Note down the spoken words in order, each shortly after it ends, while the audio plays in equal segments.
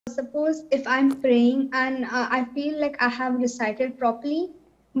Suppose if I'm praying and I feel like I have recited properly,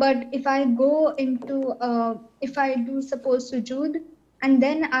 but if I go into, if I do suppose sujood, and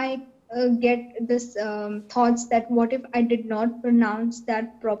then I get this thoughts that what if I did not pronounce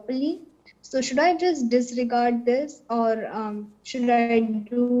that properly? So should I just disregard this, or should I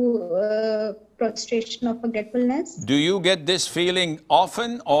do prostration of forgetfulness? Do you get this feeling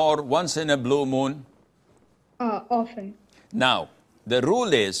often or once in a blue moon? Often. Now, the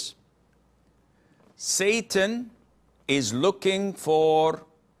rule is, Satan is looking for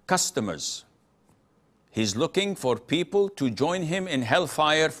customers. He's looking for people to join him in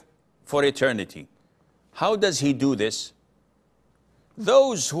hellfire for eternity. How does he do this?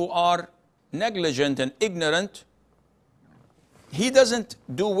 Those who are negligent and ignorant, he doesn't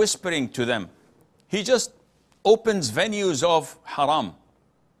do whispering to them. He just opens venues of haram,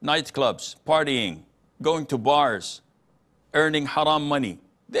 nightclubs, partying, going to bars, earning haram money.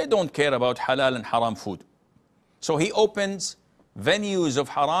 They don't care about halal and haram food. So he opens venues of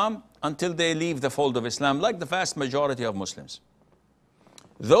haram until they leave the fold of Islam, like the vast majority of Muslims.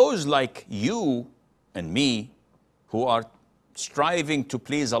 Those like you and me, who are striving to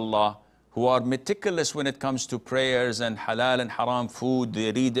please Allah, who are meticulous when it comes to prayers and halal and haram food,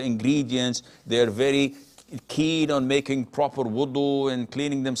 they read the ingredients, they're very keen on making proper wudu and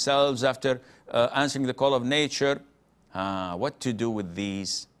cleaning themselves after answering the call of nature. What to do with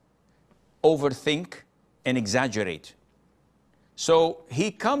these? Overthink and exaggerate. So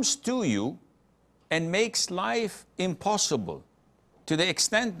he comes to you and makes life impossible to the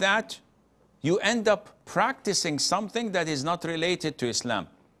extent that you end up practicing something that is not related to Islam.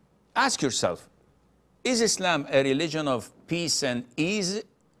 Ask yourself, is Islam a religion of peace and ease,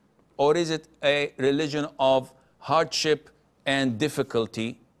 or is it a religion of hardship and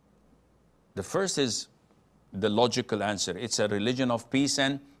difficulty? The first is the logical answer. It's a religion of peace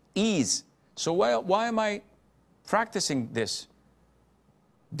and ease. So why am I practicing this?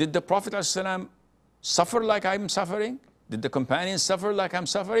 Did the Prophet ﷺ suffer like I'm suffering? Did the companions suffer like I'm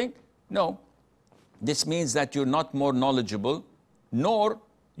suffering? No. This means that you're not more knowledgeable, nor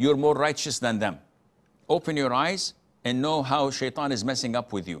you're more righteous than them. Open your eyes and know how shaitan is messing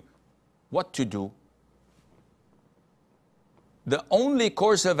up with you. What to do? The only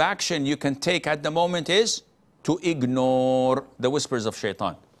course of action you can take at the moment is to ignore the whispers of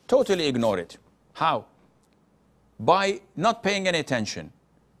shaitan. Totally ignore it. How? By not paying any attention.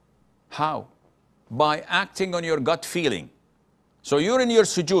 How? By acting on your gut feeling. So you're in your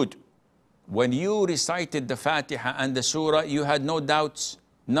sujood. When you recited the Fatiha and the Surah, you had no doubts,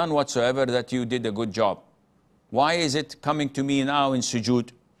 none whatsoever, that you did a good job. Why is it coming to me now in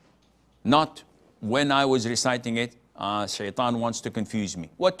sujood? Not when I was reciting it. Shaitan wants to confuse me.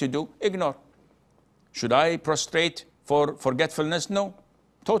 What to do? Ignore. Should I prostrate for forgetfulness? No.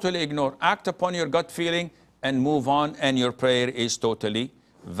 Totally ignore. Act upon your gut feeling and move on, and your prayer is totally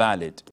valid.